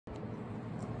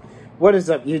What is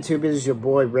up, YouTube? It is your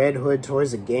boy Red Hood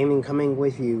Toys and Gaming coming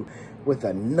with you with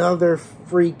another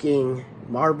freaking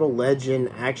Marvel Legend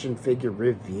action figure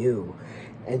review.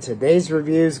 And today's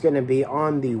review is going to be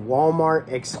on the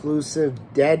Walmart exclusive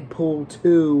Deadpool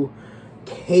 2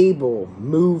 Cable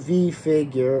movie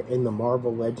figure in the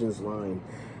Marvel Legends line.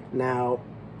 Now,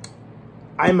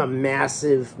 I'm a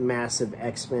massive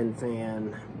X-Men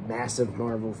fan, massive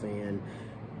Marvel fan.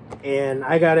 And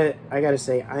I gotta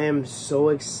say, I am so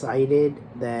excited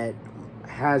that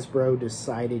Hasbro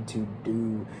decided to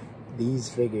do these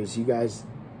figures. You guys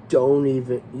don't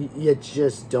even, you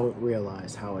just don't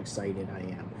realize how excited I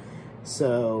am.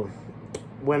 So,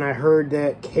 when I heard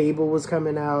that Cable was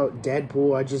coming out,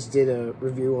 Deadpool, I just did a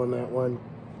review on that one.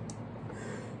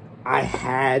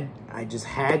 I just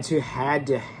had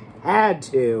to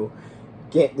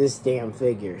get this damn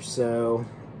figure. So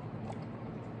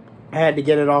I had to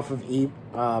get it off of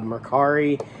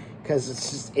Mercari,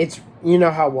 because it's you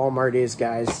know how Walmart is,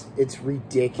 guys. It's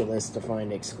ridiculous to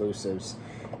find exclusives.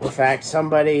 In fact,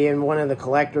 somebody in one of the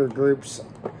collector groups,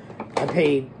 I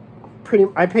paid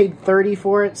 $30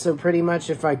 for it. So pretty much,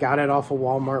 if I got it off a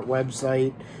Walmart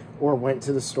website or went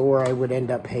to the store, I would end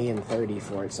up paying $30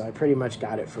 for it. So I pretty much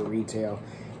got it for retail.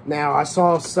 Now, I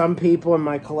saw some people in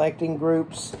my collecting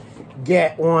groups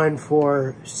get one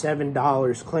for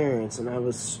 $7 clearance, and I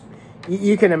was,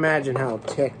 you can imagine how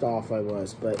ticked off I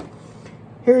was. But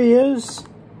here he is.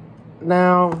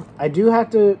 Now, I do have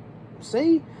to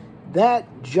say that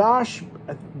Josh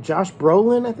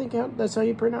Brolin, I think that's how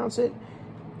you pronounce it,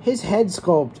 his head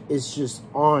sculpt is just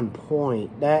on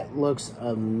point. That looks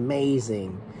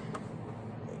amazing.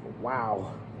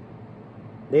 Wow.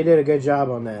 They did a good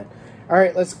job on that. All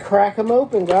right, let's crack them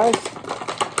open, guys.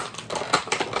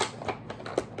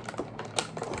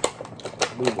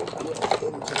 We will get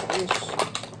into this.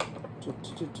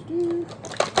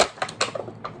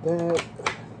 That.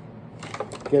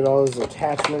 Get all his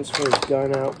attachments for his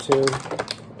gun out, too.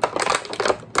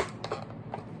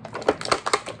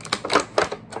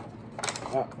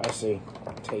 Oh, I see.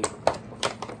 Tape.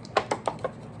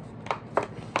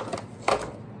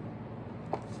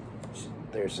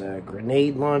 There's a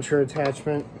grenade launcher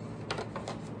attachment.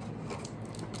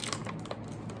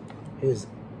 His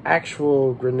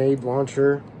actual grenade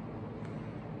launcher.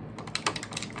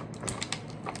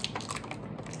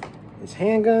 His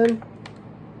handgun.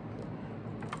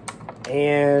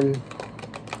 And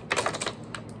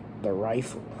the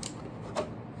rifle.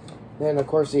 Then, of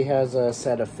course, he has a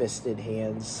set of fisted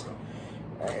hands.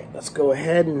 Alright, let's go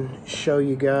ahead and show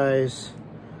you guys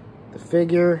the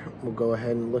figure. We'll go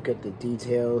ahead and look at the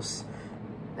details.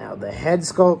 Now, the head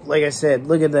sculpt, like I said,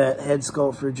 look at that head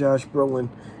sculpt for Josh Brolin.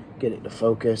 Get it to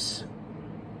focus.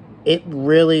 It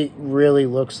really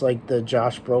looks like the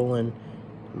Josh Brolin.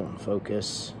 Come on,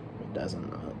 focus. It doesn't.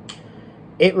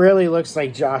 It really looks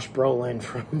like Josh Brolin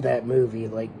from that movie.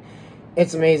 Like,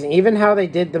 it's amazing. Even how they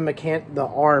did the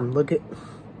arm. Look at,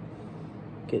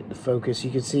 get it to focus.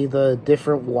 You can see the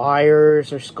different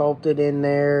wires are sculpted in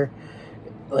there.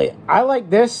 Like, I like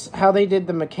this, how they did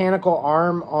the mechanical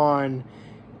arm on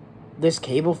this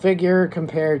Cable figure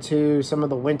compared to some of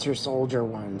the Winter Soldier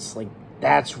ones. Like,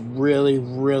 that's really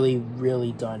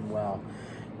done well.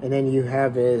 And then you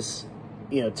have his,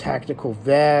 tactical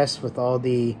vest with all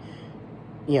the,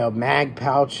 mag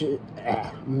pouches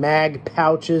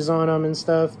on them and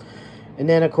stuff. And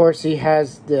then, of course, he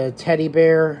has the teddy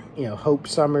bear, Hope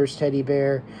Summers teddy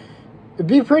bear. It'd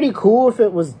be pretty cool if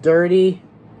it was dirty,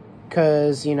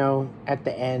 because, at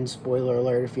the end, spoiler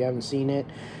alert if you haven't seen it,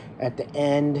 at the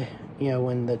end,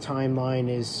 when the timeline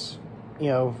is,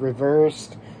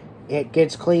 reversed, it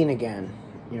gets clean again.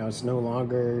 It's no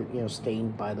longer,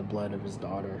 stained by the blood of his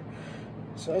daughter.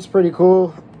 So that's pretty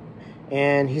cool.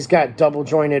 And he's got double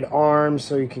jointed arms,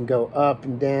 so you can go up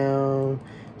and down.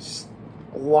 Just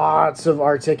lots of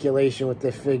articulation with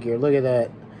this figure. Look at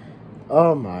that.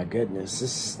 Oh my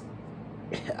goodness.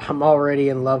 I'm already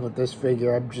in love with this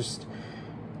figure. I'm just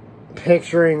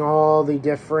picturing all the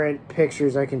different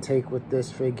pictures I can take with this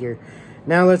figure.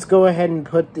 Now let's go ahead and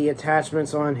put the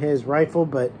attachments on his rifle,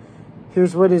 but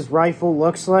here's what his rifle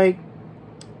looks like.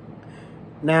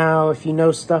 Now, if you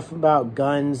know stuff about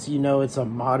guns, you know it's a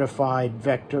modified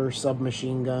Vector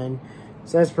submachine gun.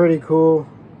 So that's pretty cool.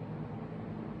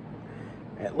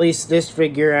 At least this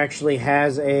figure actually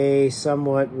has a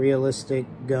somewhat realistic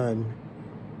gun.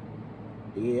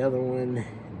 The other one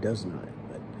does not.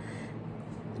 But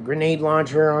the grenade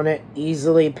launcher on it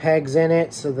easily pegs in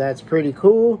it, so that's pretty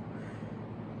cool.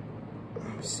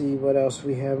 Let's see what else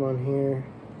we have on here.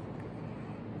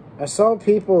 I saw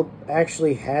people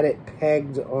actually had it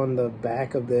pegged on the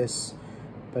back of this,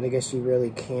 but I guess you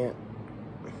really can't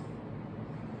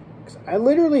I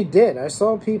literally did. I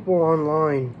saw people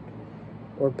online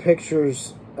or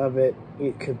pictures of it.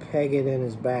 You could peg it in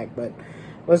his back. But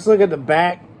let's look at the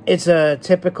back. It's a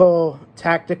typical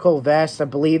tactical vest. I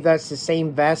believe that's the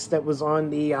same vest that was on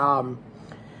the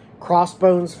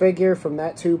Crossbones figure from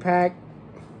that 2-pack.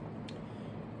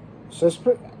 So it's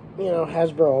pretty, you know,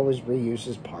 Hasbro always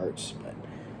reuses parts. But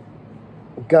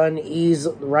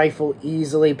rifle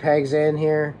easily pegs in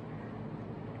here.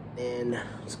 And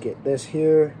let's get this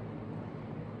here.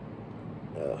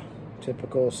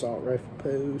 Typical assault rifle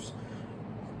pose.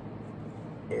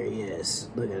 There he is.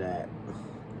 Look at that.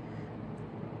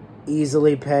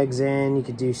 Easily pegs in. You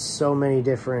could do so many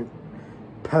different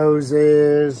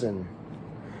poses, and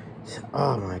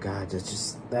oh my god,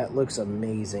 that looks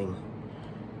amazing.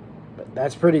 But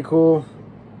that's pretty cool.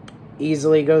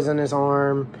 Easily goes in his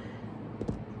arm.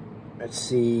 Let's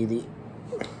see,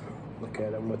 look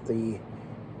at him with the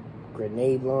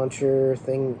grenade launcher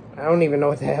thing. I don't even know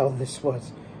what the hell this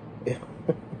was.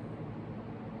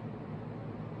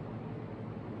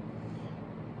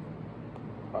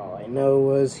 All I know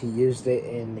was he used it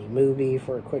in the movie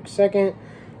for a quick second.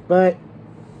 But,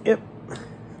 yep.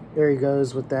 There he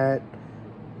goes with that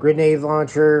grenade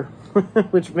launcher,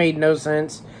 which made no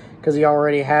sense because he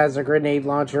already has a grenade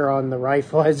launcher on the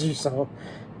rifle, as you saw.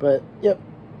 But, yep,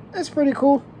 that's pretty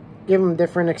cool. Give him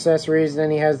different accessories. Then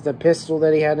he has the pistol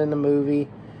that he had in the movie,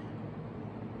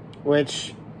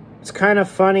 which it's kind of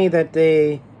funny that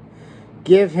they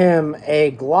give him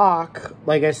a Glock,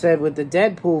 like I said, with the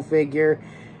Deadpool figure,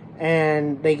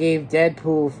 and they gave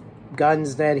Deadpool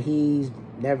guns that he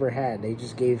never had. They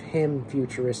just gave him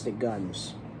futuristic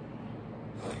guns.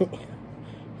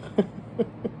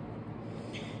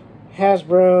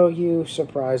 Hasbro, you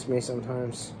surprise me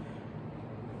sometimes.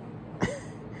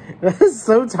 That's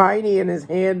so tiny in his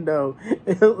hand, though.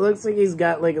 It looks like he's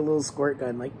got like a little squirt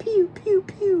gun, like pew, pew,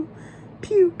 pew,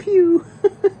 pew, pew.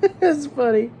 That's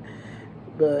funny.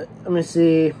 But let me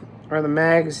see. Are the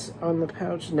mags on the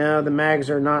pouch? No, the mags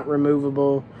are not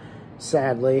removable,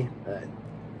 sadly.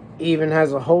 Even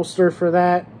has a holster for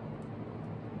that.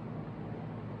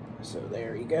 So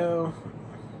there you go.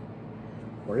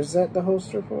 Or is that the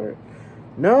holster for it?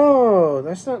 No,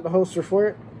 that's not the holster for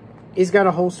it. He's got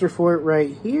a holster for it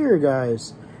right here,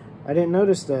 guys. I didn't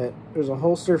notice that. There's a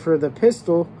holster for the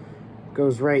pistol.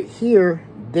 Goes right here.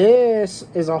 This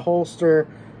is a holster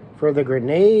for the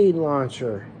grenade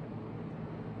launcher.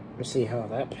 Let's see how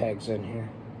that pegs in here.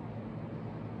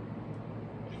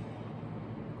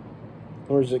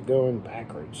 Or is it going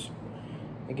backwards?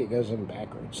 I think it goes in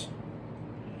backwards.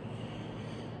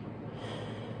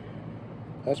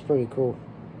 That's pretty cool.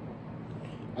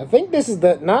 I think this is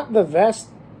not the vest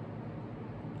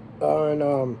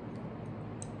on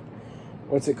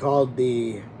what's it called,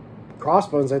 the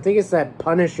Crossbones. I think it's that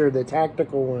Punisher, the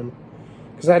tactical one,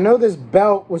 because I know this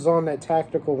belt was on that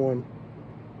tactical one.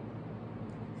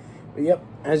 But yep,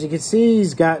 as you can see,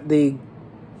 he's got the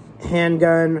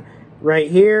handgun right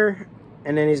here,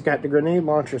 and then he's got the grenade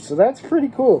launcher. So that's pretty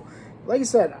cool. Like I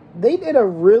said, they did a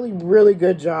really, really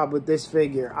good job with this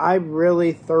figure. I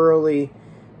really thoroughly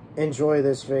enjoy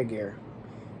this figure.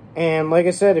 And like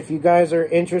I said, if you guys are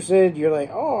interested, you're like,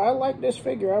 oh, I like this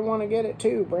figure, I want to get it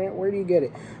too, Brant, where do you get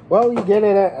it? Well, you get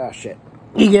it at, oh shit,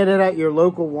 you get it at your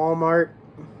local Walmart.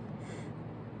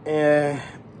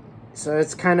 So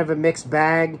it's kind of a mixed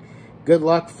bag. Good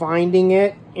luck finding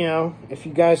it. You know, if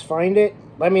you guys find it,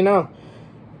 let me know,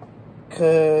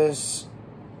 because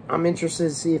I'm interested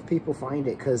to see if people find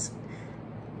it, because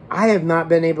I have not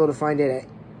been able to find it at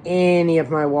any of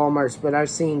my Walmarts, but I've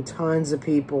seen tons of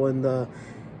people in the,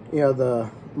 you know,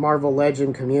 the Marvel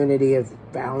Legend community have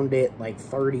found it like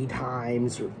 30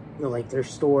 times, or, you know, like their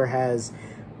store has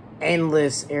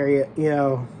endless area, you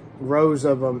know, rows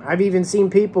of them. I've even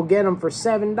seen people get them for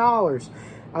 $7.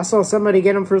 I saw somebody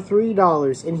get them for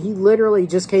 $3, and he literally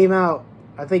just came out,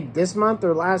 I think this month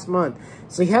or last month,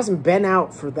 so he hasn't been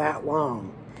out for that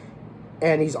long,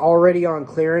 and he's already on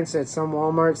clearance at some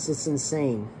Walmarts. It's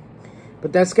insane.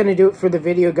 But that's going to do it for the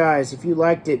video, guys. If you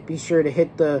liked it, be sure to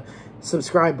hit the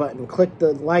subscribe button, click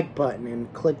the like button,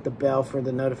 and click the bell for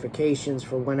the notifications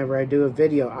for whenever I do a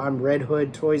video. I'm Red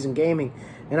Hood Toys and Gaming,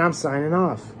 and I'm signing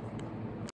off.